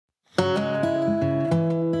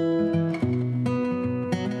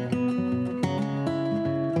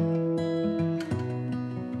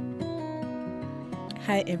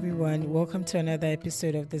Hi everyone, welcome to another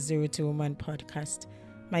episode of the Zero to Woman podcast.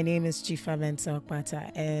 My name is Chifa Mensa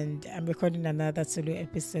Okpata and I'm recording another solo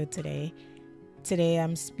episode today. Today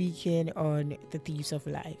I'm speaking on the thieves of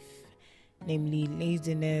life, namely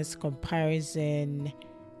laziness, comparison,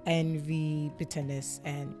 envy, bitterness,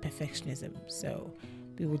 and perfectionism. So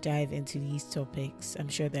we will dive into these topics. I'm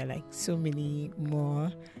sure there are like so many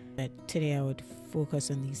more, but today I would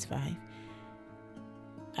focus on these 5.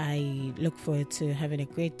 I look forward to having a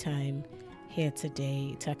great time here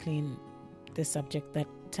today, tackling the subject that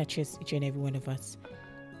touches each and every one of us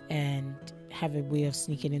and have a way of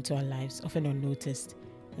sneaking into our lives, often unnoticed,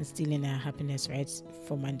 and stealing our happiness right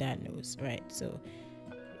from under our nose, right? So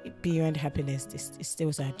beyond happiness, it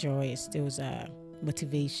steals our joy, it steals our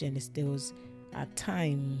motivation, it steals our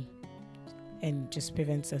time, and just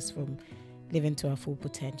prevents us from living to our full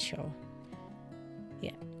potential.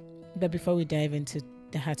 Yeah. But before we dive into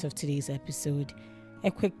the heart of today's episode,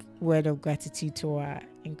 a quick word of gratitude to our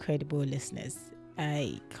incredible listeners.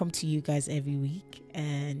 I come to you guys every week,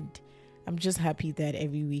 and I'm just happy that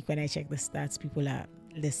every week when I check the stats, people are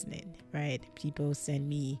listening, right? People send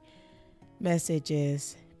me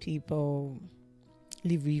messages, people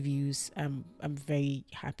leave reviews. I'm very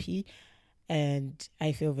happy, and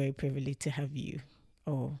I feel very privileged to have you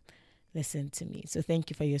all listen to me. So thank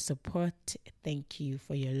you for your support. Thank you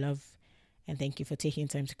for your love. And thank you for taking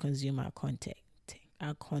time to consume our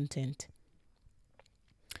content.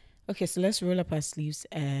 Okay, so let's roll up our sleeves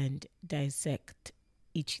and dissect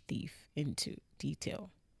each thief into detail.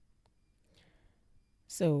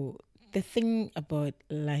 So the thing about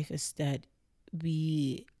life is that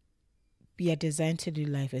we are designed to do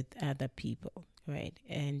life with other people, right?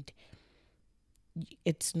 And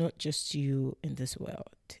it's not just you in this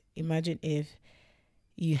world. Imagine if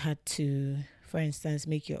you had to, for instance,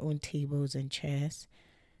 make your own tables and chairs,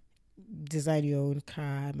 design your own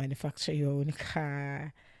car, manufacture your own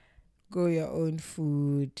car, grow your own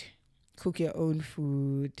food, cook your own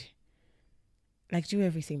food, like do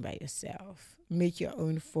everything by yourself, make your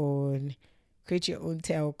own phone, create your own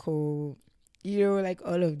telco, like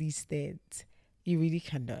all of these things. You really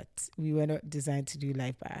cannot. We were not designed to do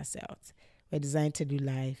life by ourselves. We're designed to do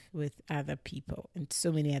life with other people and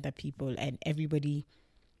so many other people, and everybody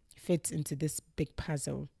fits into this big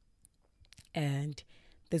puzzle and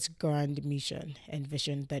this grand mission and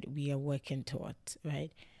vision that we are working towards,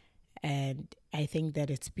 right? And I think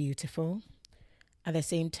that it's beautiful. At the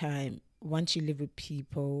same time, once you live with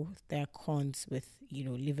people, there are cons with,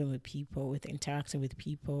 living with people, with interacting with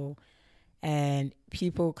people. And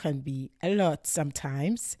people can be a lot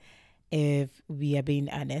sometimes, if we are being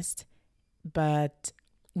honest. But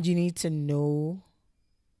you need to know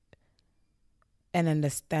and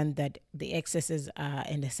understand that the excesses are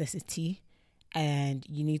a necessity, and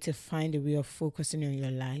you need to find a way of focusing on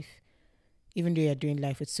your life. Even though you're doing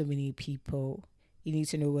life with so many people, you need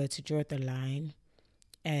to know where to draw the line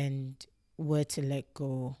and where to let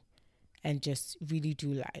go and just really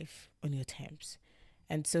do life on your terms.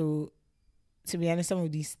 And so, to be honest, some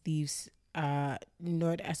of these thieves are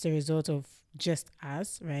not as a result of just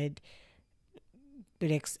us, right?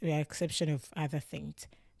 With the exception of other things.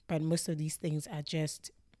 But most of these things are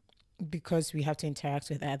just because we have to interact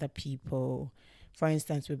with other people. For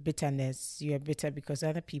instance, with bitterness, you are bitter because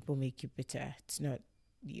other people make you bitter. It's not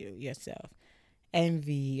you yourself.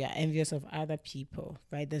 Envy, you're envious of other people,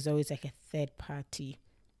 right? There's always like a third party,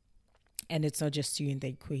 and it's not just you in the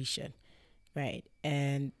equation, right?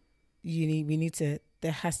 And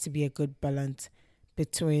there has to be a good balance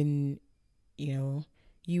between, you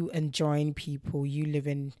enjoying people, you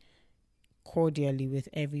living cordially with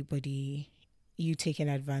everybody, you taking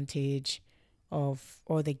advantage of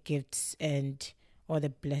all the gifts and all the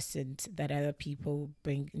blessings that other people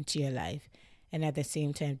bring into your life, and at the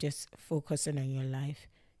same time just focusing on your life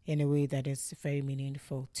in a way that is very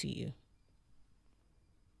meaningful to you.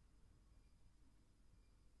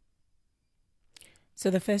 So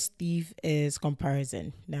the first thief is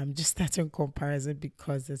comparison. Now I'm just starting comparison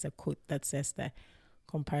because there's a quote that says that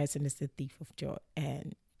comparison is the thief of joy,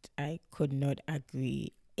 and I could not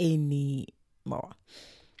agree any more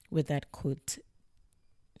with that quote.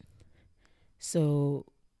 So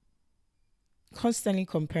constantly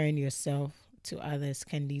comparing yourself to others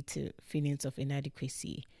can lead to feelings of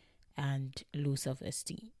inadequacy and low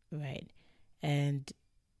self-esteem, right? And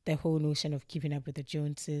the whole notion of keeping up with the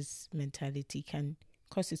Joneses mentality can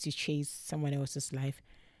cause you to chase someone else's life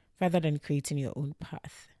rather than creating your own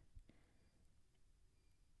path.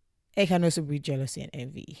 It can also breed jealousy and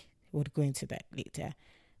envy. We'll go into that later.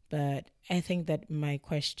 But I think that my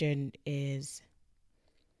question is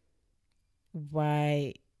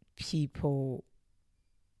why people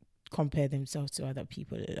compare themselves to other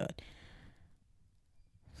people a lot.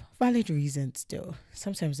 Valid reasons, though.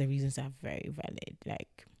 Sometimes the reasons are very valid.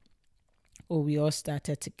 Like, oh, we all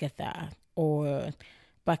started together, or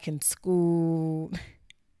back in school,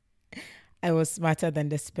 I was smarter than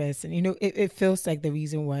this person. It feels like the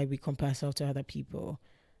reason why we compare ourselves to other people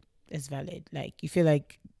is valid. Like, you feel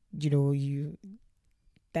like, you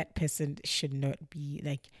that person should not be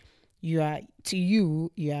like, you are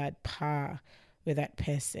at par with that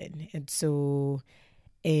person. And so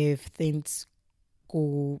if things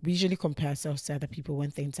go, we usually compare ourselves to other people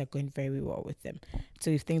when things are going very well with them. So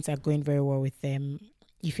if things are going very well with them,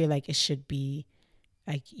 you feel like it should be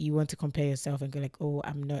like, you want to compare yourself and go like, oh,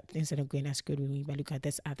 things are not going as good with me, but look at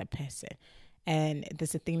this other person. And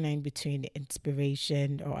there's a thin line between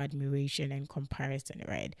inspiration or admiration and comparison,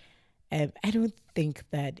 right? I don't think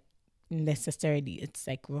that necessarily it's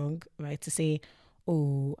like wrong, right? To say,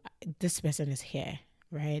 oh, this person is here,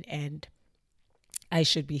 right? And I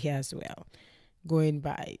should be here as well, going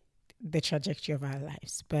by the trajectory of our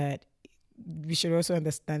lives. But we should also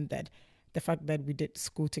understand that the fact that we did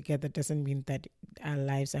school together doesn't mean that our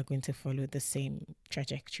lives are going to follow the same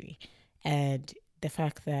trajectory. And the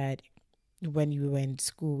fact that when you were in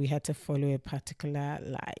school, we had to follow a particular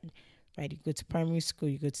line, right? You go to primary school,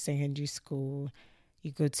 you go to secondary school,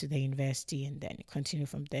 you go to the university, and then continue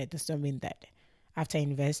from there. Does not mean that after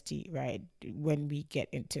university, right, when we get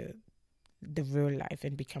into the real life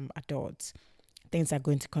and become adults, things are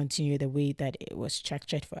going to continue the way that it was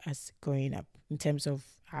structured for us growing up in terms of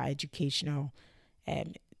our um,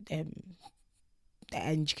 um,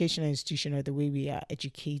 educational institution, or the way we are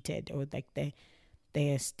educated, or like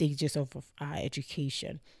the stages of our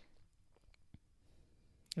education,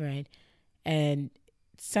 right? And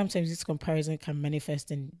sometimes this comparison can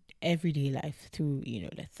manifest in everyday life through,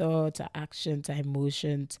 the thoughts, our actions, our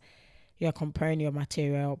emotions. You're comparing your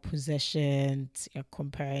material possessions, you're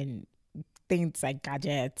comparing things like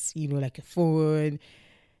gadgets, like your phone,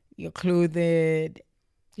 your clothing.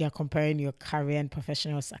 You're comparing your career and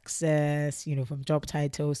professional success, from job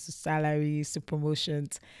titles to salaries to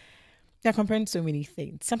promotions. You're comparing so many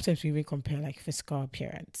things. Sometimes we even compare like physical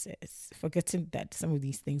appearances, forgetting that some of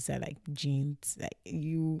these things are like genes. Like,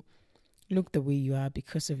 you look the way you are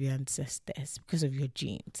because of your ancestors, because of your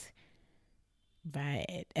genes,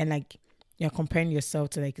 right? And like, you're comparing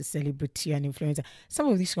yourself to like a celebrity and influencer. Some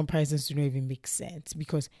of these comparisons do not even make sense,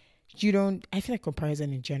 because I feel like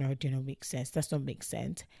comparison in general do not make sense. Does not make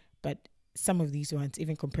sense. But some of these ones,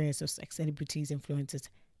 even comparing yourself to like celebrities, influencers,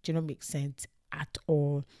 do not make sense at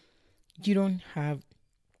all. You don't have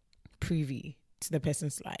privy to the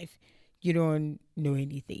person's life. You don't know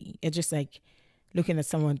anything. It's just like looking at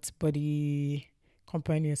someone's body,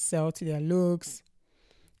 comparing yourself to their looks,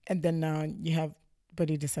 and then now you have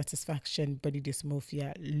body dissatisfaction, body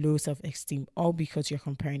dysmorphia, low self-esteem, all because you're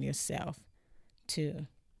comparing yourself to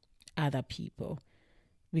other people.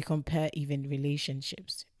 We compare even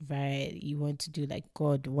relationships, right? You want to do like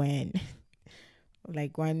God when,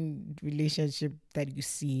 like one relationship that you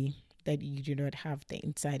see that you do not have the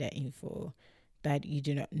insider info, that you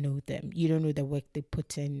do not know them. You don't know the work they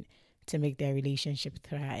put in to make their relationship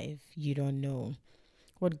thrive. You don't know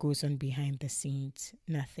what goes on behind the scenes.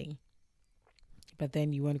 Nothing. But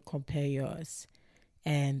then you want to compare yours,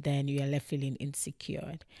 and then you are left feeling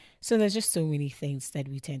insecure. So there's just so many things that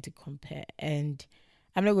we tend to compare. And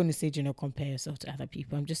I'm not going to say do not compare yourself to other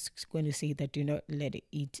people. I'm just going to say that do not let it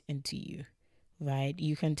eat into you, right?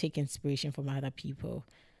 You can take inspiration from other people.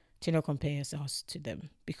 Do not compare yourselves to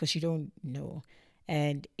them, because you don't know.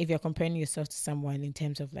 And if you're comparing yourself to someone in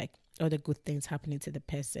terms of like all the good things happening to the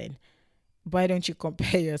person, why don't you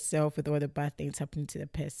compare yourself with all the bad things happening to the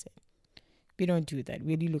person? We don't do that.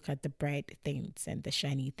 We really look at the bright things and the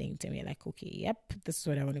shiny things, and we're like, okay, yep, this is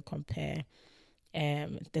what I want to compare.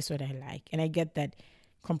 This is what I like. And I get that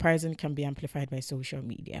comparison can be amplified by social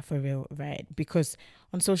media, for real, right? Because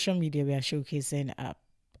on social media, we are showcasing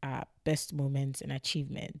our best moments and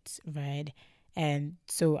achievements, right? And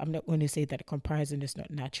so I'm not going to say that comparison is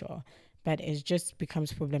not natural, but it just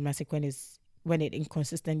becomes problematic when it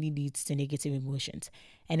inconsistently leads to negative emotions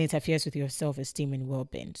and interferes with your self-esteem and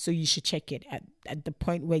well-being. So you should check it at the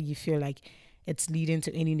point where you feel like it's leading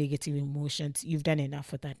to any negative emotions. You've done enough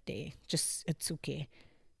for that day. Just, it's okay.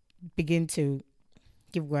 Begin to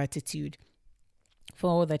give gratitude for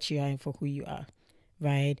all that you are and for who you are,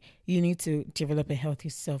 right? You need to develop a healthy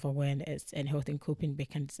self-awareness and healthy coping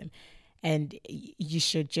mechanism. And you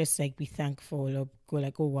should just like be thankful, or go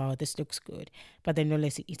like, oh wow, this looks good, but then don't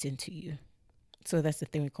let it eat into you. So that's the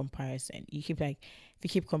thing with comparison. You keep if you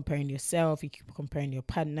keep comparing yourself, you keep comparing your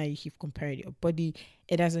partner, you keep comparing your body,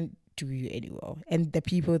 it doesn't do you any well. And the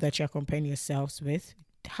people that you're comparing yourselves with,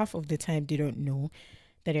 half of the time they don't know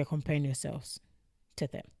that you're comparing yourselves to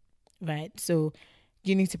them, right? So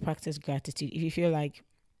you need to practice gratitude. If you feel like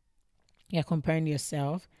you're comparing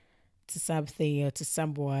yourself to something or to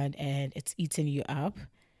someone and it's eating you up,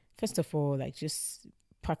 first of all, like just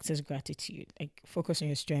practice gratitude. Like focus on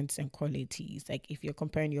your strengths and qualities. Like if you're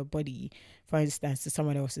comparing your body, for instance, to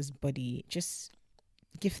someone else's body, just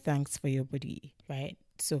give thanks for your body, right?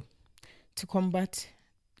 So to combat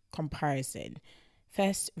comparison,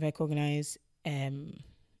 first recognize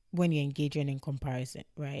when you're engaging in comparison,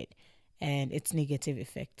 right? And its negative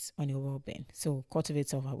effects on your well-being. So cultivate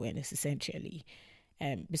self-awareness essentially.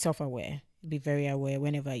 Be self-aware. Be very aware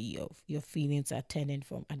whenever your feelings are turning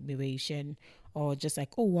from admiration or just like,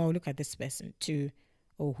 oh wow, look at this person, to,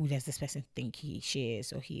 oh, who does this person think she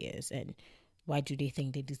is or he is, and why do they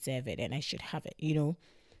think they deserve it and I should have it,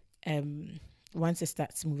 once it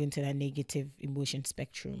starts moving to that negative emotion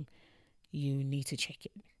spectrum, you need to check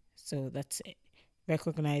it. So that's it.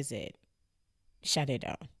 Recognize it, shut it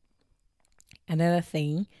down. Another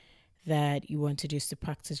thing that you want to do is to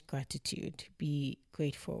practice gratitude. Be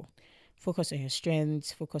grateful. Focus on your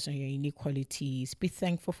strengths, focus on your unique qualities. Be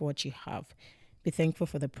thankful for what you have. Be thankful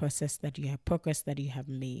for the progress that you have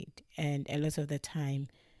made. And a lot of the time,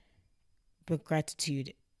 with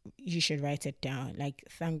gratitude, you should write it down. Like,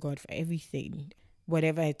 thank God for everything.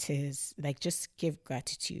 Whatever it is, like, just give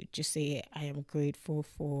gratitude. Just say, I am grateful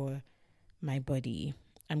for my body.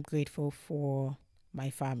 I'm grateful for my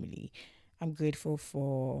family. I'm grateful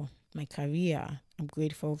for my career. I'm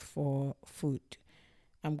grateful for food.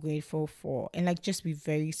 I'm grateful for, and like just be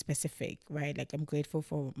very specific, right? Like I'm grateful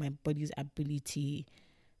for my body's ability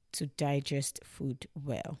to digest food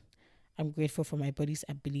well. I'm grateful for my body's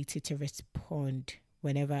ability to respond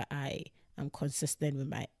whenever I am consistent with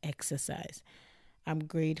my exercise. I'm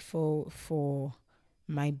grateful for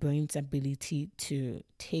my brain's ability to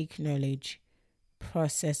take knowledge,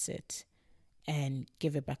 process it, and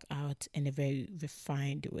give it back out in a very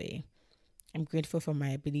refined way. I'm grateful for my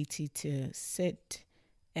ability to sit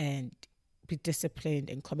and be disciplined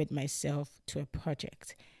and commit myself to a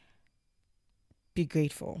project. Be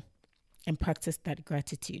grateful and practice that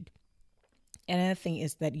gratitude. Another thing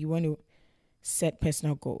is that you want to set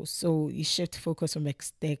personal goals. So you shift focus from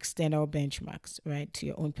the external benchmarks, right, to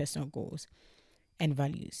your own personal goals and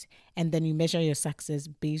values. And then you measure your success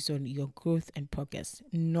based on your growth and progress,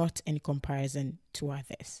 not in comparison to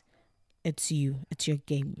others. It's you, it's your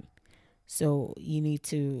game. So you need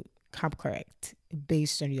to come correct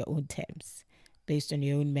based on your own terms, based on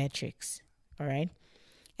your own metrics. All right.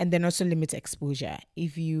 And then also limit exposure.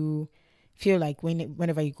 If you feel like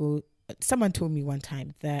whenever you go, someone told me one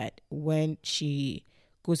time that when she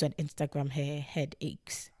goes on Instagram, her head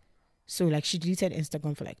aches. So like she deleted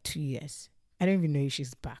Instagram for like 2 years. I don't even know if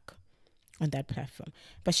she's back on that platform.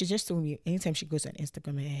 But she just told me anytime she goes on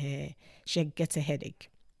Instagram, she gets a headache.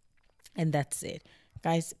 And that's it.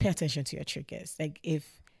 Guys, pay attention to your triggers. Like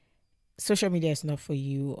if social media is not for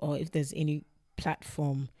you, or if there's any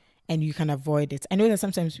platform and you can avoid it. I know that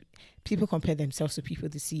sometimes people compare themselves to people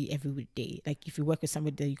they see every day. Like if you work with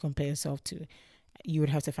somebody that you compare yourself to, you would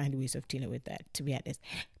have to find ways of dealing with that, to be honest.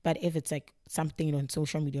 But if it's like something on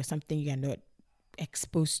social media, something you're not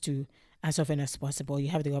exposed to as often as possible, you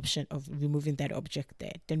have the option of removing that object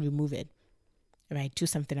there. Then remove it, right? Do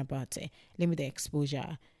something about it. Limit the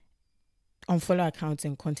exposure. Unfollow accounts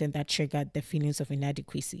and content that trigger the feelings of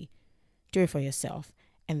inadequacy. Do it for yourself,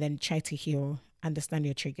 and then try to heal, understand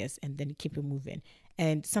your triggers, and then keep it moving.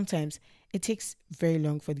 And sometimes it takes very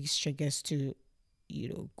long for these triggers to,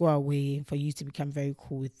 go away, for you to become very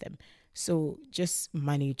cool with them. So just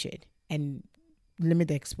manage it and limit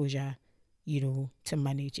the exposure, to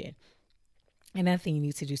manage it. Another thing you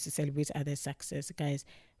need to do is to celebrate other success, guys.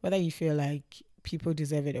 Whether you feel like people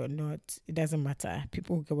deserve it or not, it doesn't matter.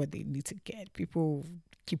 People will get what they need to get. People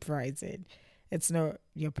keep rising. It's not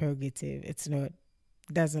your prerogative. It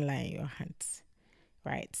doesn't lie in your hands,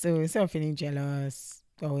 right? So instead of feeling jealous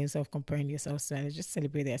or instead of comparing yourself to others, just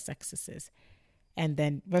celebrate their successes. And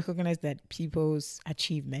then recognize that people's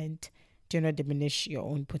achievement do not diminish your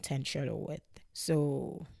own potential or worth.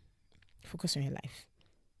 So focus on your life.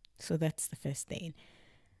 So that's the first thing.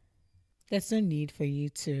 There's no need for you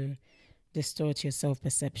to distort your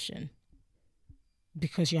self-perception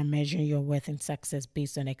because you're measuring your worth and success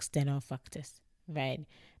based on external factors, right?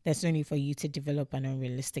 There's no need for you to develop an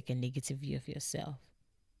unrealistic and negative view of yourself.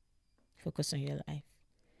 Focus on your life.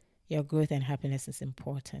 Your growth and happiness is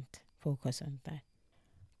important. Focus on that.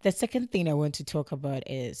 The second thing I want to talk about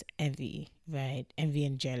is envy, right? Envy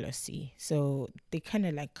and jealousy. So they kind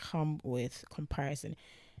of like come with comparison.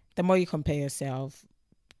 The more you compare yourself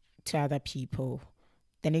to other people,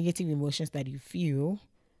 the negative emotions that you feel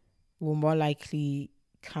will more likely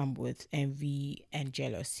come with envy and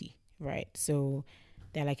jealousy, right? So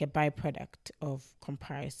they're like a byproduct of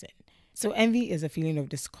comparison. So envy is a feeling of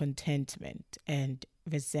discontentment and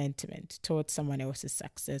resentment towards someone else's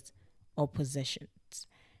success or possessions,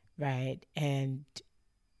 right? And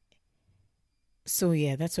so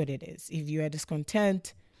yeah, that's what it is. If you are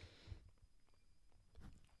discontent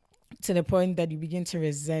to the point that you begin to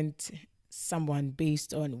resent someone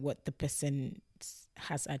based on what the person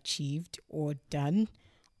has achieved or done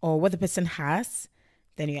or what the person has,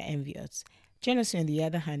 then you're envious. Jealousy, on the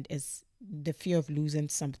other hand, is the fear of losing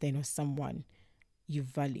something or someone you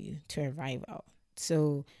value to a rival.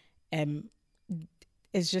 So um,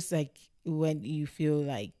 it's just like when you feel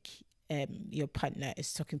like your partner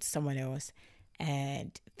is talking to someone else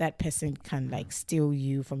and that person can like steal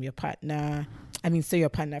you from your partner. I mean, steal your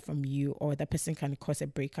partner from you, or that person can cause a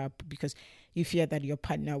breakup because you fear that your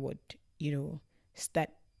partner would, start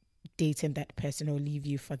dating that person or leave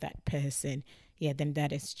you for that person. Yeah, then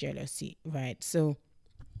that is jealousy, right? So,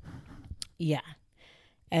 yeah.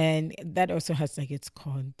 And that also has like its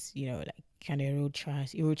cons, like kind of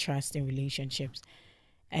erode trust in relationships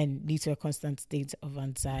and lead to a constant state of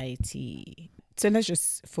anxiety. So let's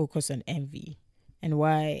just focus on envy and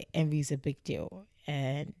why envy is a big deal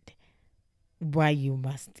and why you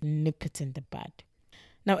must nip it in the bud.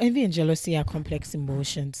 Now, envy and jealousy are complex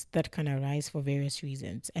emotions that can arise for various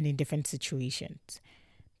reasons and in different situations.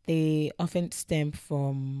 They often stem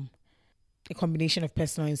from a combination of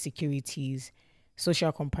personal insecurities,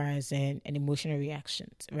 social comparison, and emotional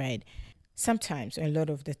reactions, right? Sometimes, or a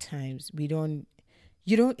lot of the times, you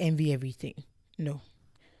don't envy everything. No,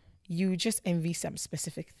 you just envy some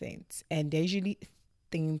specific things. And they're usually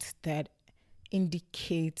things that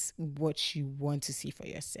indicate what you want to see for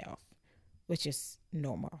yourself, which is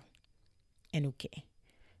normal and okay.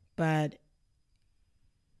 But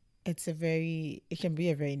it can be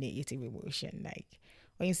a very negative emotion. Like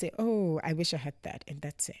when you say, oh, I wish I had that, and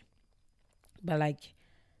that's it. But like,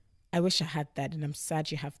 I wish I had that, and I'm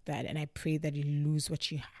sad you have that, and I pray that you lose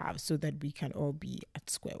what you have so that we can all be at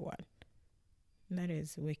square one. That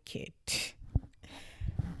is wicked.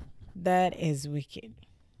 That is wicked,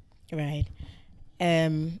 right?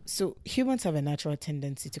 So humans have a natural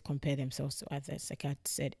tendency to compare themselves to others, like I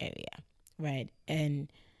said earlier, right?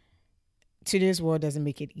 And today's world doesn't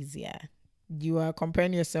make it easier. You are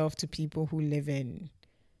comparing yourself to people who live in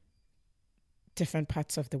different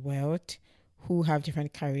parts of the world, who have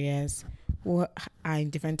different careers, who are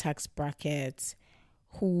in different tax brackets,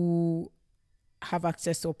 who have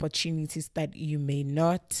access to opportunities that you may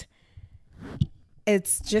not.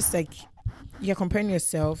 It's just like you're comparing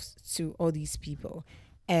yourself to all these people.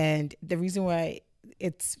 And the reason why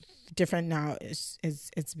it's different now is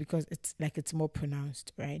it's because it's more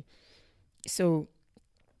pronounced, right? So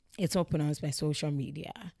it's more pronounced by social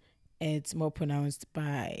media. It's more pronounced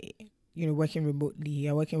by, working remotely.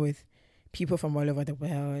 You're working with people from all over the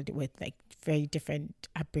world with like very different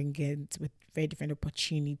upbringings, with very different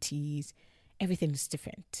opportunities. Everything is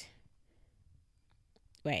different,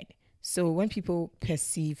 right? So when people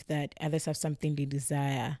perceive that others have something they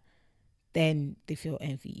desire, then they feel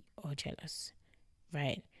envy or jealous,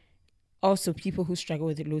 right? Also, people who struggle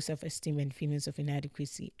with low self-esteem and feelings of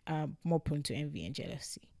inadequacy are more prone to envy and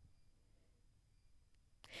jealousy.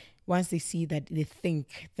 Once they see that they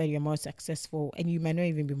think that you're more successful and you might not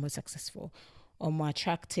even be more successful or more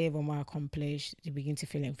attractive or more accomplished, they begin to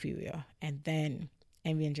feel inferior. And then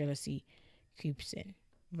envy and jealousy creeps in,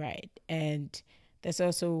 right? And there's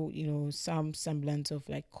also, some semblance of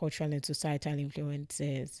like cultural and societal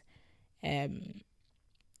influences.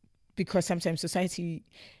 Because sometimes society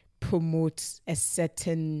promotes a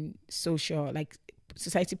certain social, like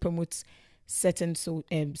society promotes certain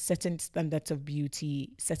standards of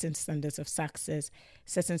beauty, certain standards of success,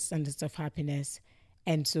 certain standards of happiness,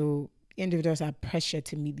 and so individuals are pressured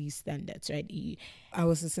to meet these standards, right? I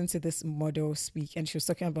was listening to this model speak, and she was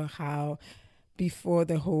talking about how before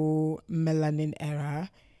the whole melanin era,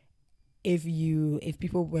 if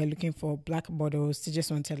people were looking for black models, they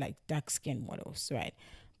just wanted like dark skinned models, right?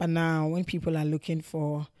 But now when people are looking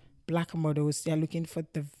for black models, they're looking for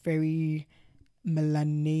the very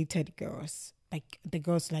melanated girls, like the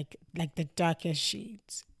girls like the darkest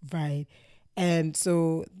shades, right? And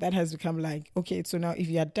so that has become like, okay, so now if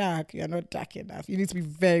you're dark, you're not dark enough. You need to be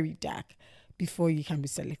very dark before you can be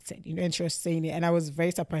selected. And she was saying it, and I was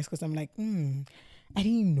very surprised because I'm like, I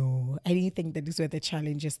didn't know. I didn't think that these were the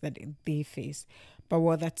challenges that they face. But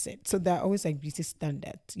well, that's it. So there are always like beauty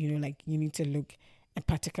standards, like you need to look a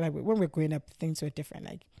particular way. When we're growing up, things were different.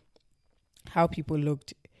 Like how people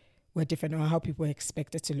looked were different, or how people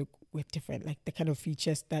expected to look were different. Like the kind of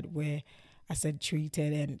features that were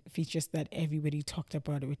accentuated and features that everybody talked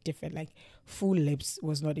about were different. Like full lips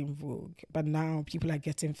was not in vogue, but now people are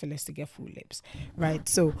getting fillers to get full lips, right?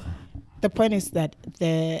 So the point is that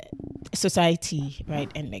the society,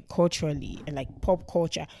 right, and like culturally and like pop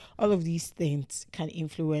culture, all of these things can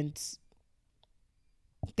influence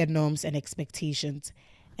the norms and expectations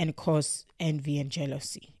and cause envy and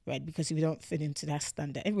jealousy, right? Because if you don't fit into that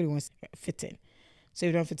standard, everybody wants to fit in. So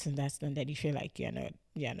if you don't fit in that standard, you feel like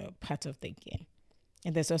you're not part of the game.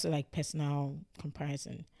 And there's also like personal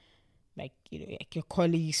comparison, like like your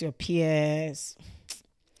colleagues, your peers,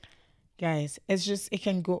 guys. It's just it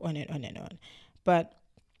can go on and on and on. But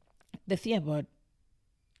the thing about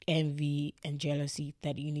envy and jealousy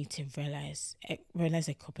that you need to realize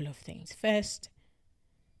a couple of things. First,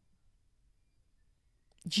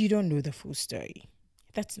 you don't know the full story.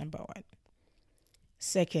 That's number one.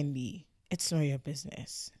 Secondly, it's not your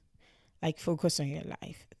business. Like, focus on your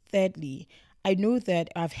life. Thirdly, I know that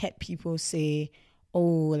I've heard people say, oh,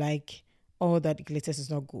 like, all that glitters is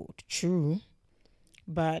not gold. True.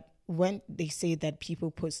 But when they say that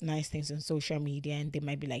people post nice things on social media and they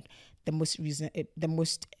might be like the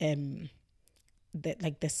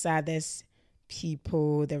saddest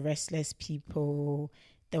people, the restless people,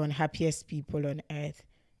 the unhappiest people on earth,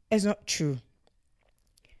 it's not true.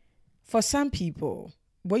 For some people,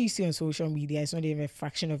 what you see on social media is not even a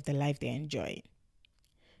fraction of the life they enjoy.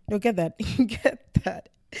 No, get that, get that,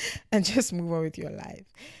 and just move on with your life.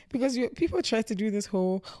 Because people try to do this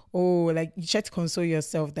whole, oh, like you try to console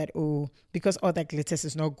yourself that, oh, because all that glitters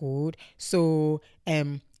is not gold. So,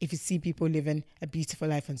 if you see people living a beautiful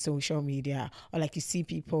life on social media, or like you see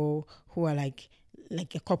people who are like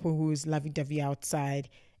a couple who is lovey-dovey outside,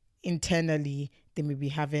 internally they may be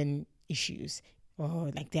having issues,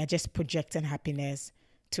 or like they're just projecting happiness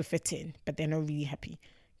to fit in, but they're not really happy.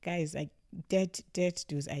 Guys, like dead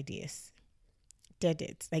those ideas. Dead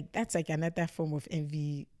it. Like that's like another form of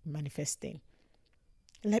envy manifesting.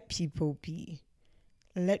 Let people be.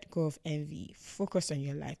 Let go of envy. Focus on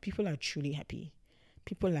your life. People are truly happy.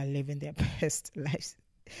 People are living their best lives.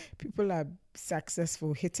 People are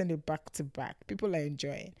successful, hitting it back to back. People are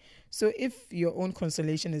enjoying. So if your own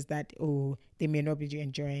consolation is that, oh, they may not be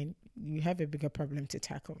enjoying, you have a bigger problem to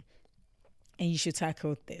tackle. And you should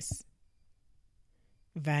tackle this,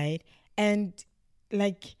 right? And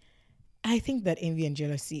like, I think that envy and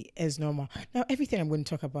jealousy is normal. Now, everything I'm going to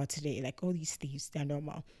talk about today, like all these things, they're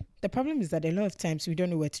normal. The problem is that a lot of times we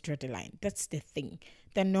don't know where to draw the line. That's the thing.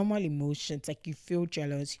 They're normal emotions. Like you feel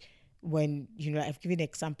jealous when, I've given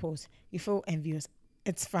examples. You feel envious.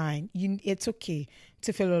 It's fine. It's okay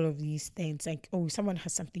to feel all of these things. Like, oh, someone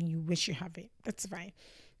has something, you wish you have it. That's fine.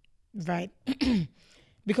 Right?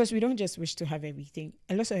 Because we don't just wish to have everything.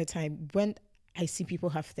 A lot of the time, when I see people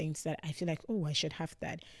have things that I feel like, oh, I should have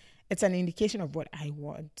that, it's an indication of what I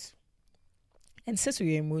want. And sit with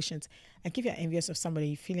your emotions. Like if you're envious of somebody,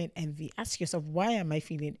 you're feeling envy, ask yourself, why am I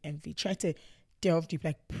feeling envy? Try to delve deep,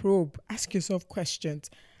 like probe, ask yourself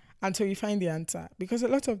questions until you find the answer. Because a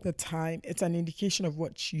lot of the time, it's an indication of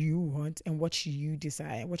what you want and what you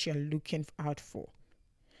desire, what you're looking out for.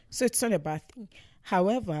 So it's not a bad thing.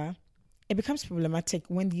 However, it becomes problematic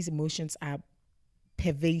when these emotions are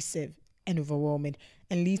pervasive and overwhelming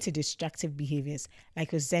and lead to destructive behaviors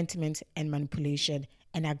like resentment and manipulation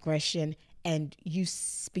and aggression and you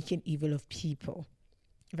speaking evil of people,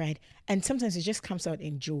 right? And sometimes it just comes out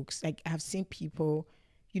in jokes. Like I've seen people,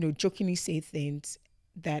 jokingly say things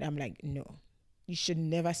that I'm like, no, you should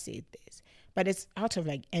never say this. But it's out of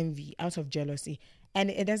like envy, out of jealousy. And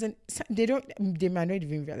it doesn't, they might not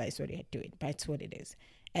even realize what they're doing, but it's what it is.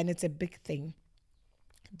 And it's a big thing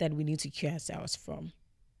that we need to cure ourselves from,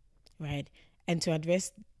 right? And to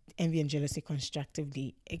address envy and jealousy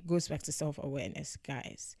constructively, it goes back to self-awareness,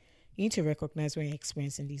 guys. You need to recognize when you're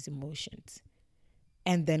experiencing these emotions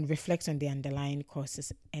and then reflect on the underlying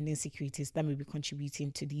causes and insecurities that may be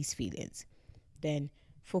contributing to these feelings. Then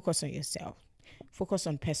focus on yourself. Focus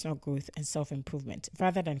on personal growth and self-improvement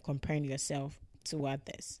rather than comparing yourself to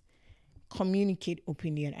others. Communicate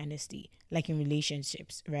openly and honestly, like in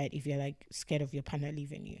relationships, right? If you're like scared of your partner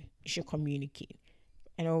leaving you, you should communicate.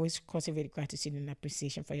 And always cultivate gratitude and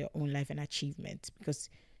appreciation for your own life and achievements because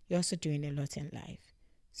you're also doing a lot in life.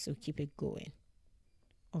 So keep it going.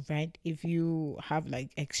 All right. If you have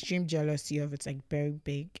like extreme jealousy of it's like very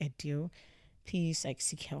big a deal, please like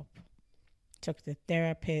seek help. Talk to the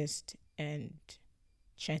therapist and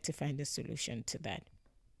try to find a solution to that.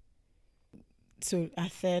 So our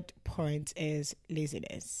third point is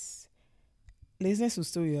laziness. laziness will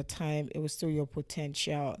steal your time, it will steal your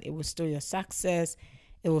potential, it will steal your success,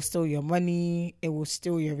 it will steal your money, it will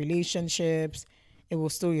steal your relationships, it will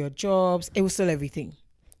steal your jobs, it will steal everything.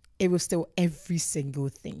 It will steal every single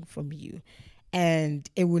thing from you. And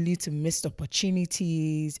it will lead to missed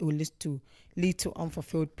opportunities. It will lead to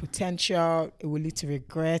unfulfilled potential. It will lead to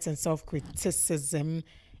regret and self-criticism.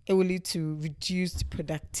 It will lead to reduced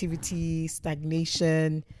productivity,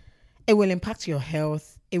 stagnation. It will impact your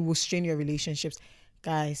health. It will strain your relationships.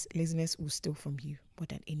 Guys, laziness will steal from you more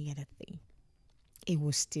than any other thing. It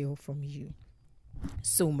will steal from you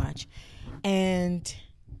so much. And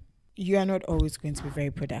you are not always going to be very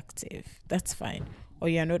productive. That's fine. Or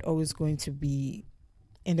you are not always going to be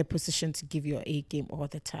in the position to give your A game all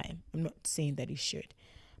the time. I'm not saying that you should.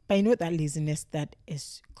 But I know that laziness, that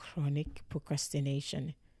is chronic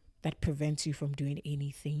procrastination, that prevents you from doing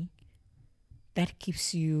anything, that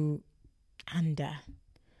keeps you under,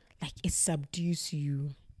 like it subdues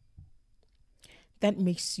you, that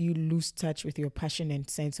makes you lose touch with your passion and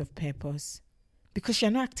sense of purpose, because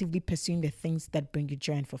you're not actively pursuing the things that bring you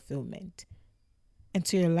joy and fulfillment. And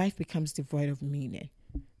so your life becomes devoid of meaning.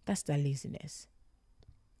 That's the laziness.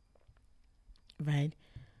 Right?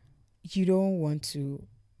 You don't want to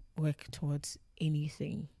work towards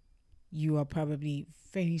anything. You are probably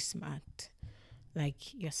very smart.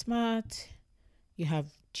 Like, you're smart, you have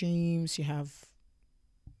dreams, you have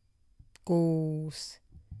goals,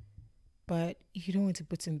 but you don't want to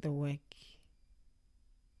put in the work.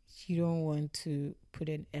 You don't want to put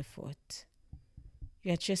in effort.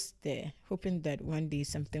 You're just there, hoping that one day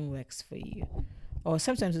something works for you. Or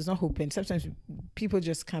sometimes it's not hoping. Sometimes people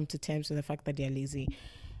just come to terms with the fact that they're lazy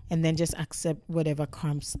and then just accept whatever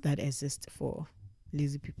comes that exists for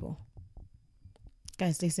lazy people.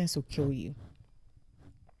 Guys, laziness will kill you.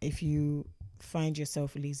 If you find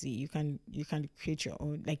yourself lazy, you can create your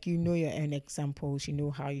own, like, you know, your own examples. You know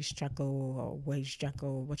how you struggle or where you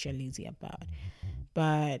struggle, what you're lazy about.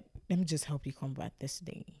 But let me just help you combat this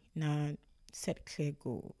thing. Now, set clear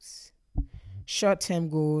goals. Short-term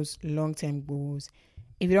goals, long-term goals.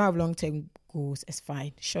 If you don't have long-term goals, it's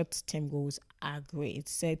fine. Short-term goals are great.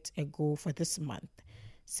 Set a goal for this month.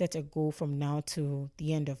 Set a goal from now to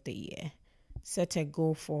the end of the year. Set a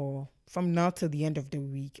goal from now to the end of the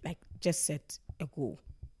week. Like, just set a goal.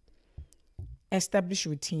 Establish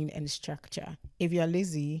routine and structure. If you're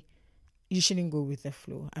lazy, you shouldn't go with the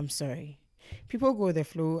flow. I'm sorry. People go with the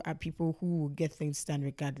flow are people who will get things done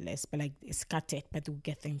regardless, but like scattered, but they'll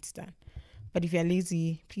get things done. But if you're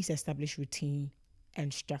lazy, please establish routine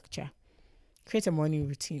and structure. Create a morning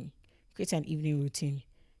routine. Create an evening routine.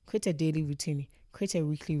 Create a daily routine. Create a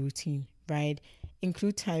weekly routine, right?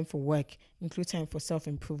 Include time for work. Include time for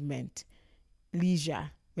self-improvement,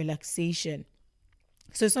 leisure, relaxation.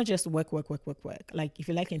 So it's not just work. Like, if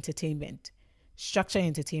you like entertainment, structure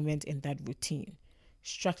entertainment in that routine.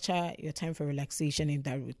 Structure your time for relaxation in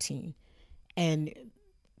that routine. And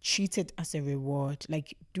treat it as a reward.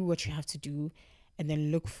 Like, do what you have to do and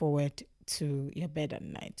then look forward to your bed at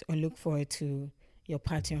night, or look forward to your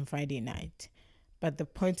party on Friday night. But the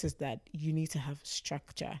point is that you need to have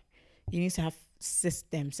structure. You need to have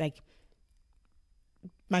systems. Like,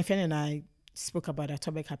 my friend and I spoke about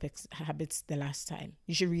Atomic Habits the last time.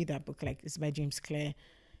 You should read that book. Like, it's by James Clear.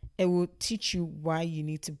 It will teach you why you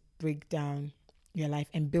need to break down your life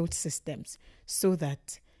and build systems, so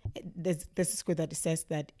that there's this quote that says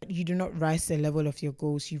that you do not rise to the level of your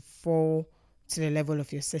goals, you fall to the level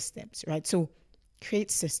of your systems, right? So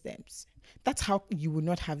create systems. That's how you will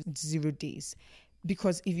not have 0 days.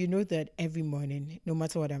 Because if you know that every morning, no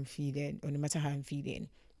matter what I'm feeling or no matter how I'm feeling,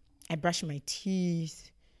 I brush my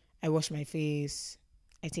teeth, I wash my face,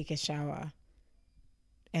 I take a shower,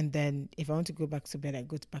 and then if I want to go back to bed, I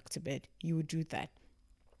go back to bed, you would do that.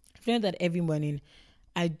 If you know that every morning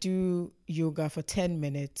I do yoga for 10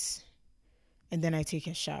 minutes and then I take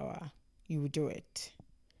a shower, you will do it,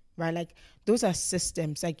 right? Like, those are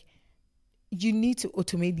systems. Like, you need to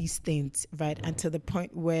automate these things, right, until the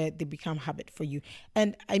point where they become habit for you.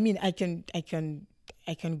 And I mean, I can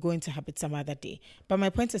go into habit some other day. But my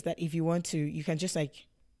point is that if you want to, you can just like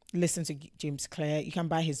listen to James Clear. You can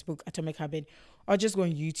buy his book, Atomic Habit, or just go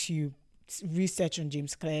on YouTube, research on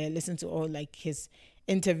James Clear, listen to all like his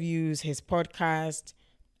interviews, his podcast,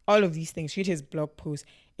 all of these things. Read his blog post.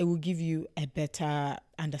 It will give you a better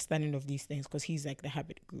understanding of these things, because he's like the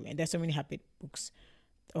habit guru. And there's so many habit books,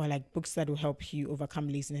 or like books that will help you overcome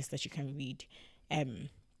laziness, that you can read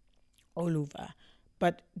all over.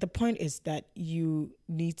 But the point is that you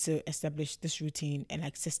need to establish this routine and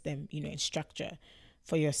like system, and structure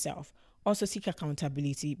for yourself. Also seek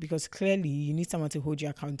accountability, because clearly you need someone to hold you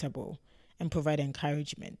accountable. and provide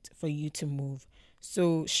encouragement for you to move.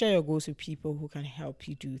 So share your goals with people who can help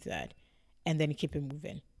you do that, and then keep it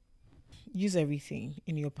moving. Use everything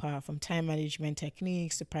in your power, from time management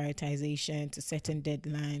techniques to prioritization to setting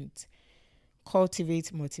deadlines.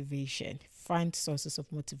 Cultivate motivation. Find sources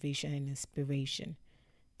of motivation and inspiration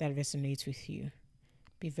that resonate with you.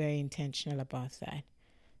 Be very intentional about that.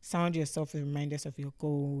 Surround yourself with reminders of your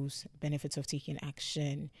goals, benefits of taking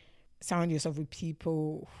action. Surround yourself with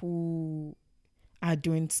people who are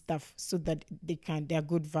doing stuff so that their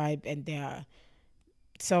good vibe and their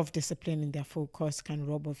self-discipline and their focus can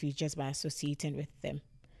rub off you just by associating with them.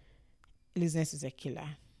 Laziness is a killer.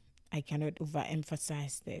 I cannot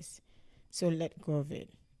overemphasize this. So let go of it,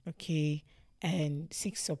 okay? And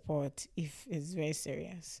seek support if it's very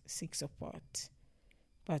serious. Seek support.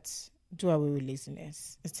 But do away with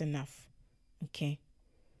laziness. It's enough, okay?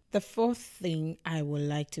 The fourth thing I would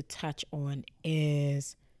like to touch on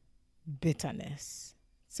is bitterness.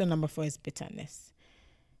 So number 4 is bitterness.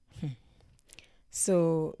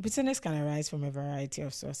 So bitterness can arise from a variety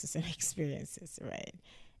of sources and experiences, right?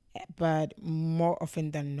 But more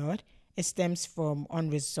often than not, it stems from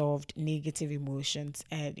unresolved negative emotions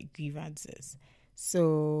and grievances.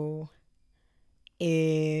 So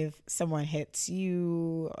if someone hurts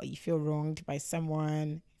you, or you feel wronged by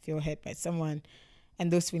someone, feel hurt by someone,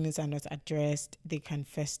 and those feelings are not addressed, they can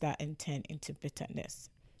fester and turn into bitterness.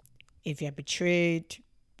 If you're betrayed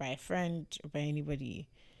by a friend or by anybody,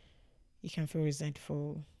 you can feel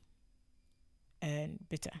resentful and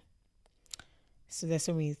bitter. So there's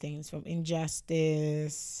so many things, from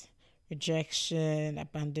injustice, rejection,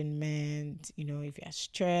 abandonment. If you're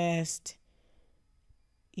stressed,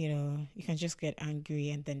 you can just get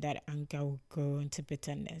angry, and then that anger will grow into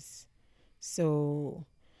bitterness. So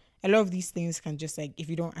a lot of these things can just, if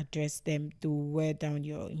you don't address them, to wear down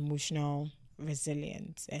your emotional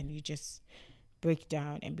resilience, and you just break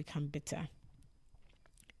down and become bitter.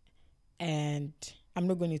 And I'm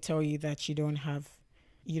not going to tell you that you don't have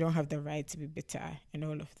the right to be bitter and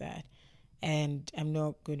all of that. And I'm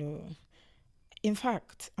not going to, in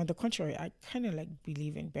fact, on the contrary, I kind of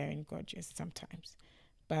believe in bearing grudges sometimes,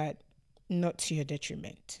 but not to your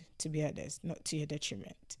detriment, to be honest, not to your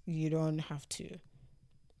detriment. You don't have to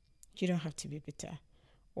be bitter,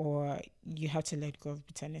 or you have to let go of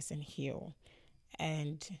bitterness and heal,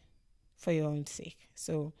 and for your own sake.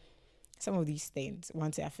 So some of these things,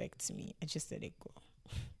 once it affects me, I just let it go.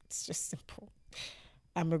 It's just simple.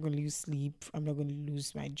 I'm not going to lose sleep. I'm not going to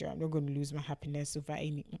lose my joy. I'm not going to lose my happiness over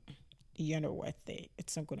any. You're not worth it.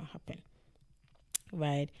 It's not going to happen.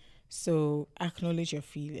 Right? So acknowledge your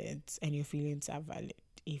feelings, and your feelings are valid.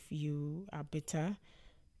 If you are bitter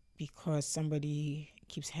because somebody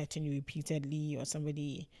keeps hurting you repeatedly, or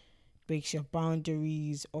somebody breaks your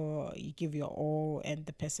boundaries, or you give your all and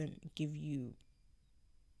the person give you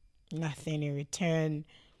nothing in return,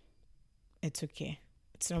 it's okay.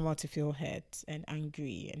 It's normal to feel hurt and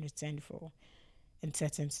angry and resentful in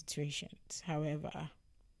certain situations. However,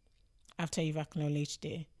 after you've acknowledged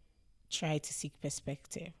it, try to seek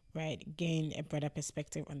perspective, right? Gain a broader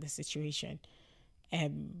perspective on the situation,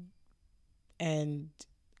 and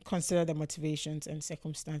consider the motivations and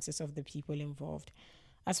circumstances of the people involved,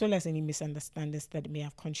 as well as any misunderstandings that may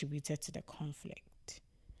have contributed to the conflict.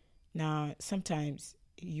 Now, sometimes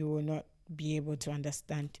you will not be able to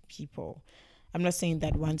understand people. I'm not saying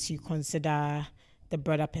that once you consider the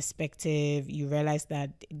broader perspective, you realize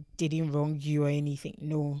that they didn't wrong you or anything.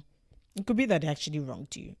 No, it could be that they actually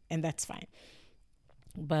wronged you, and that's fine.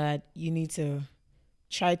 But you need to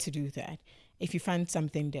try to do that. If you find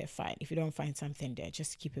something there, fine. If you don't find something there,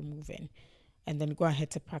 just keep it moving, and then go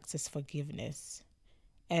ahead to practice forgiveness.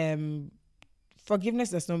 Forgiveness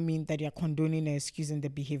does not mean that you're condoning or excusing the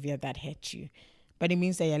behavior that hurt you, but it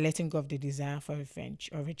means that you're letting go of the desire for revenge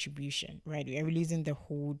or retribution, right? You're releasing the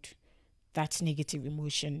hold that negative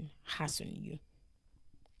emotion has on you,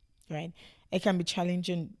 right? It can be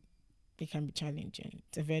challenging.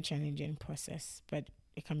 It's a very challenging process, but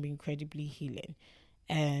it can be incredibly healing.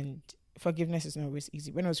 And forgiveness is not always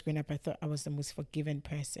easy. When I was growing up, I thought I was the most forgiving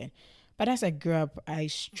person. But as I grew up, I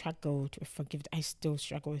struggled with forgiveness. I still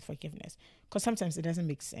struggle with forgiveness, because sometimes it doesn't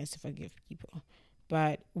make sense to forgive people.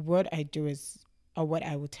 But what I do is, or what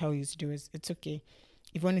I will tell you to do is, it's okay.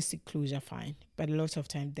 If you want to seek closure, fine. But a lot of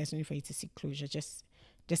time, there's no need for you to seek closure. Just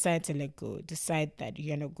decide to let go. Decide that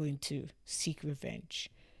you're not going to seek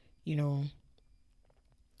revenge, and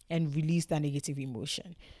release that negative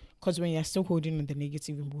emotion. Because when you're still holding on the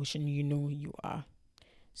negative emotion, you are.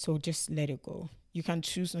 So just let it go. You can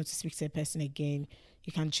choose not to speak to the person again.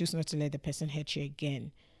 You can choose not to let the person hurt you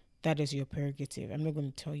again. That is your prerogative. I'm not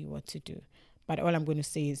going to tell you what to do. But all I'm going to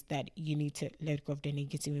say is that you need to let go of the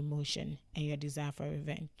negative emotion and your desire for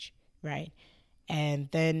revenge, right? And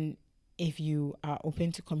then if you are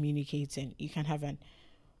open to communicating, you can have an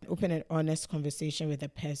open and honest conversation with the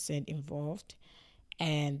person involved,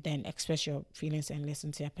 and then express your feelings and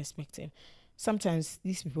listen to their perspective. Sometimes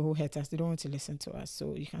these people who hurt us, they don't want to listen to us.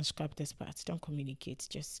 So you can scrap this part. Don't communicate.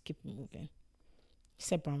 Just keep moving.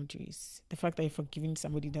 Set boundaries. The fact that you're forgiving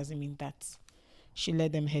somebody doesn't mean that she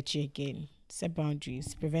let them hurt you again. Set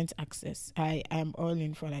boundaries. Prevent access. I am all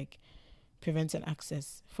in for like preventing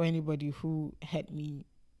access for anybody who hurt me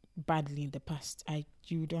badly in the past.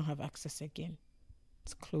 You don't have access again.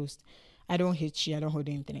 It's closed. I don't hate you. I don't hold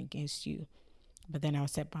anything against you. But then I'll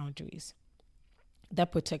set boundaries.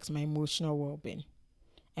 That protects my emotional well-being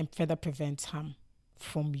and further prevents harm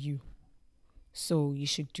from you. So you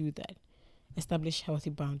should do that. Establish healthy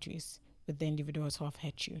boundaries with the individuals who have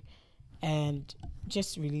hurt you, and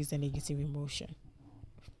just release the negative emotion.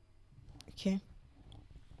 Okay?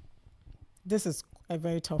 This is a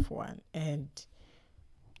very tough one, and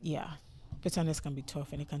yeah, bitterness can be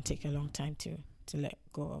tough and it can take a long time to let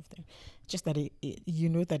go of them. Just that you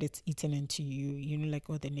know that it's eaten into you. You know, like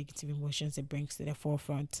all the negative emotions it brings to the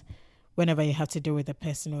forefront whenever you have to deal with the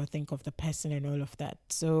person or think of the person and all of that.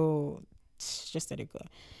 So just let it go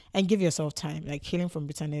and give yourself time. Like, healing from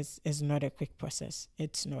bitterness is not a quick process.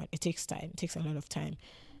 It's not. It takes time. It takes a lot of time.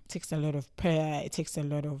 It takes a lot of prayer. It takes a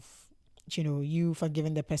lot of, you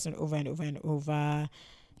forgiving the person over and over and over.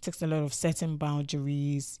 It takes a lot of setting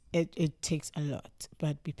boundaries. It takes a lot,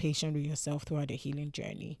 but be patient with yourself throughout the healing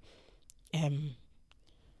journey.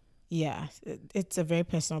 It's a very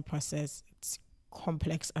personal process. It's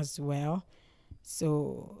complex as well.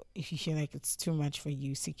 So if you feel like it's too much for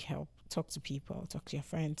you, seek help. Talk to people. Talk to your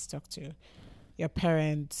friends. Talk to your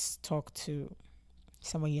parents. Talk to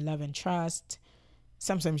someone you love and trust.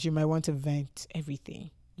 Sometimes you might want to vent everything,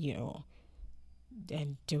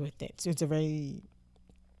 and deal with it. So it's a very,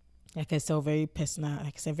 like I said, very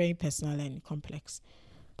personal and complex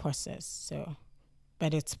process. So,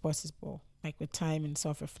 but it's possible. Like, with time and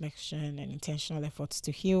self-reflection and intentional efforts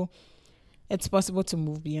to heal, it's possible to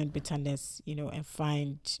move beyond bitterness, and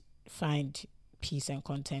find peace and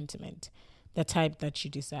contentment, the type that you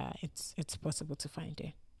desire. It's possible to find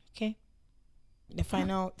it. Okay. The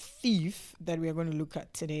final thief that we are going to look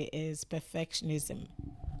at today is perfectionism.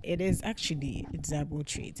 It is actually a desirable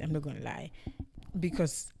trait. I'm not going to lie,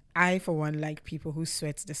 because I, for one, like people who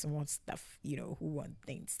sweat the small stuff, who want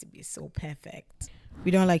things to be so perfect.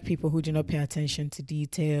 We don't like people who do not pay attention to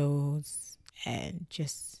details and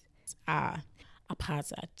just are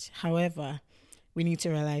haphazard. However, we need to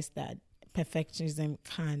realize that perfectionism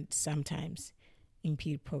can sometimes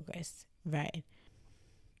impede progress, right?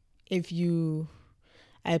 If you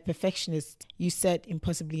are a perfectionist, you set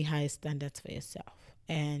impossibly high standards for yourself.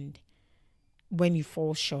 And when you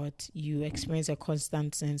fall short, you experience a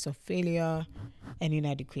constant sense of failure and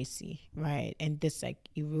inadequacy, right? And this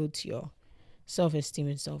erodes your self-esteem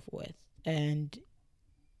and self-worth. And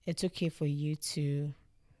it's okay for you to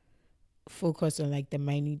focus on the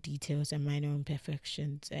minute details and minor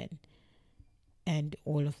imperfections and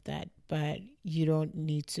all of that. But you don't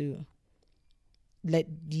need to let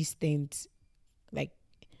these things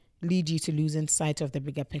lead you to losing sight of the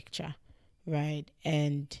bigger picture, right?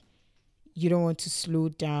 And you don't want to slow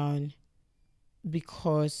down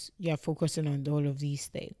because you're focusing on all of these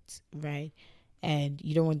things, right? And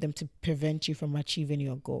you don't want them to prevent you from achieving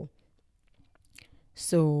your goal.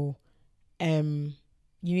 So you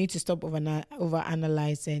need to stop over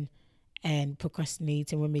analyzing and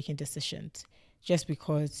procrastinating when making decisions, just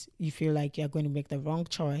because you feel like you're going to make the wrong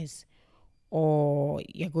choice, or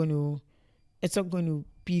it's not going to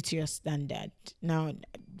be to your standard. Now,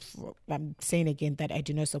 I'm saying again that I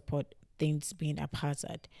do not support things being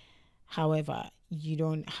haphazard. However, you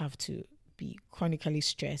don't have to be chronically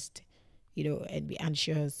stressed, and be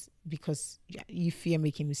anxious because you fear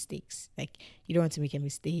making mistakes. You don't want to make a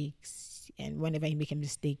mistake, and whenever you make a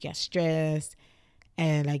mistake, you're stressed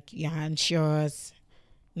and you're anxious.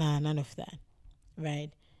 Nah, none of that, right?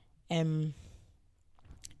 And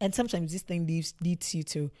sometimes this thing leads you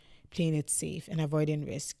to playing it safe and avoiding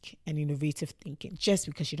risk and innovative thinking, just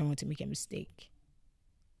because you don't want to make a mistake,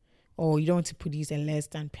 or you don't want to produce a less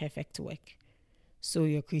than perfect work, so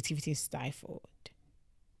your creativity is stifled.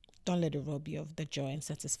 Don't let it rob you of the joy and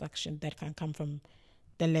satisfaction that can come from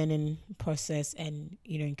the learning process and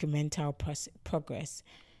incremental progress.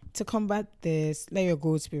 To combat this, let your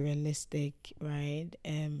goals be realistic, right?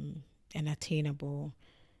 And attainable.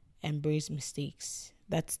 Embrace mistakes.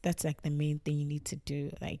 That's the main thing you need to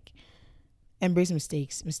do. embrace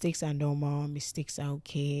mistakes. Mistakes are normal. Mistakes are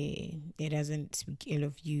okay. It doesn't speak ill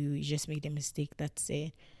of you. You just made a mistake. That's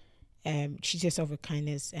it. Treat yourself with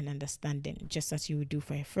kindness and understanding, just as you would do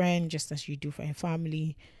for a friend, just as you do for a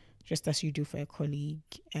family, just as you do for a colleague,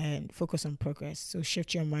 and focus on progress. So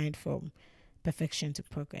shift your mind from perfection to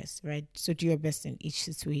progress, right? So do your best in each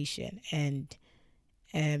situation, and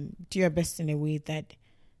do your best in a way that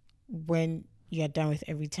when you are done with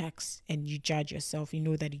every task and you judge yourself, you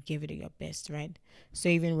know that you gave it your best, right? So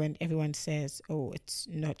even when everyone says, oh, it's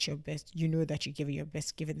not your best, you know that you gave it your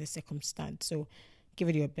best given the circumstance. So give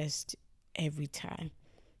it your best every time.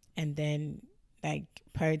 And then like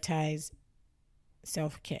prioritize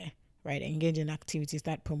self-care, right? Engage in activities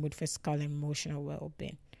that promote physical and emotional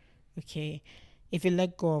well-being. Okay. If you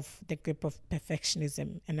let go of the grip of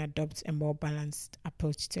perfectionism and adopt a more balanced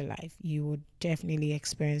approach to life, you would definitely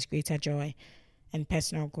experience greater joy and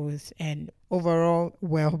personal growth and overall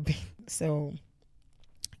well-being. So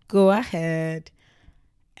go ahead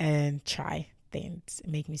and try things,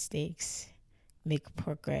 make mistakes, make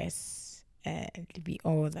progress, and be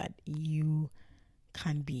all that you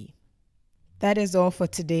can be. That is all for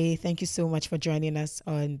today. Thank you so much for joining us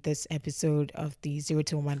on this episode of the 0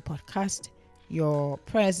 to 1 podcast. Your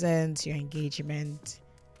presence, your engagement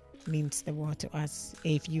means the world to us.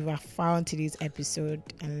 If you have found today's episode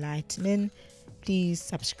enlightening, please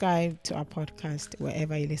subscribe to our podcast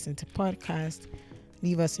wherever you listen to podcasts.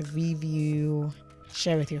 Leave us a review,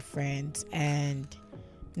 share with your friends, and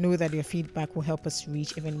know that your feedback will help us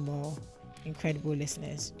reach even more incredible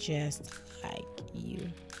listeners just like you.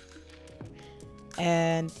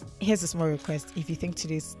 And here's a small request. If you think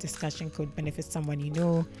today's discussion could benefit someone you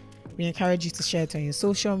know, we encourage you to share it on your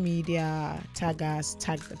social media, tag us,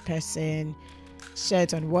 tag the person, share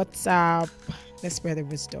it on WhatsApp. Let's spread the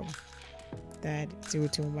wisdom that 0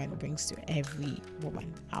 to 1 brings to every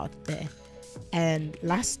woman out there. And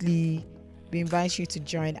lastly, we invite you to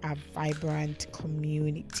join our vibrant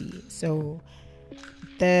community. So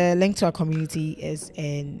the link to our community is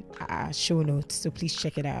in our show notes, so please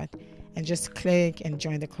check it out and just click and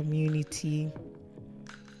join the community.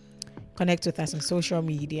 Connect with us on social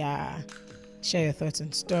media, share your thoughts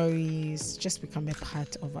and stories, just become a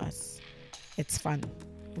part of us. It's fun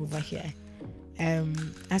over here.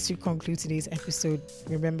 As we conclude today's episode,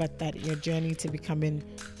 remember that your journey to becoming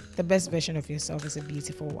the best version of yourself is a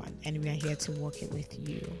beautiful one, and we are here to walk it with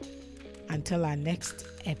you. Until our next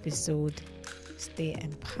episode, stay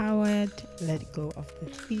empowered, let go of the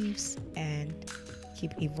thieves, and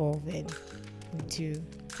keep evolving into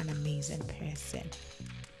an amazing person.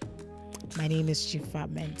 My name is Chifa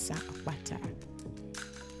Mensa Akbata.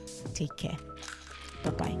 Take care.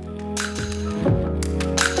 Bye-bye.